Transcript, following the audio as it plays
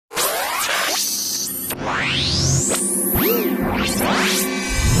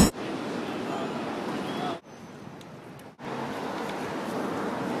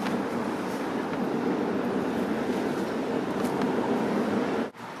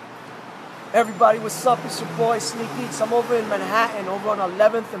Everybody, what's up? It's your boy Sneak Eats. I'm over in Manhattan, over on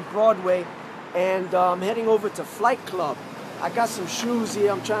 11th and Broadway, and I'm heading over to Flight Club. I got some shoes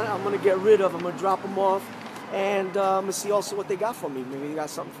here. I'm gonna get rid of. I'm gonna drop them off, and I'm gonna see also what they got for me. Maybe they got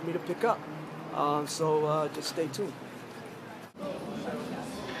something for me to pick up. So just stay tuned.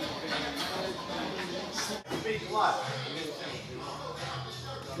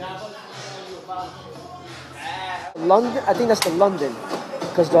 London, I think that's the London,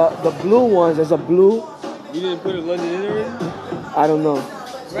 because the blue ones, there's a blue. You didn't put a London in already? I don't know.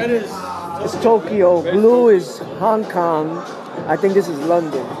 Red is It's Tokyo. Blue is Hong Kong. I think this is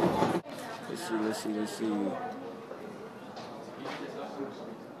London. Let's see.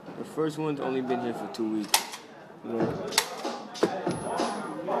 The first one's only been here for 2 weeks.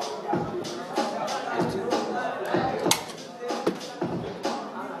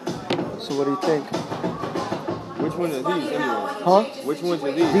 So what do you think? Which ones are these anyway? Huh? Which ones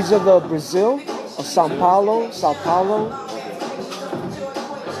are these? These are the Brazil of Sao Paulo.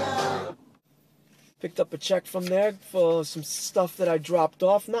 Picked up a check from there for some stuff that I dropped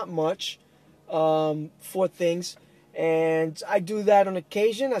off. Not much. 4 things. And I do that on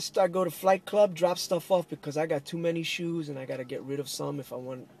occasion. I go to Flight Club, drop stuff off because I got too many shoes and I got to get rid of some if I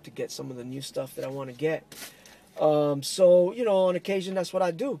want to get some of the new stuff that I want to get. So, you know, on occasion, that's what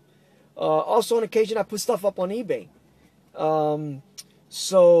I do. Also, on occasion, I put stuff up on eBay.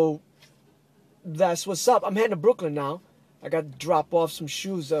 So that's what's up. I'm heading to Brooklyn now. I got to drop off some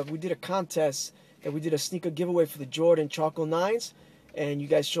shoes. We did a contest and we did a sneaker giveaway for the Jordan Charcoal 9s. And you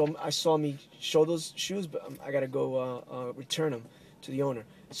guys saw me show those shoes, but I got to go return them to the owner.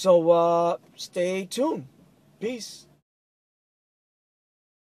 So stay tuned. Peace.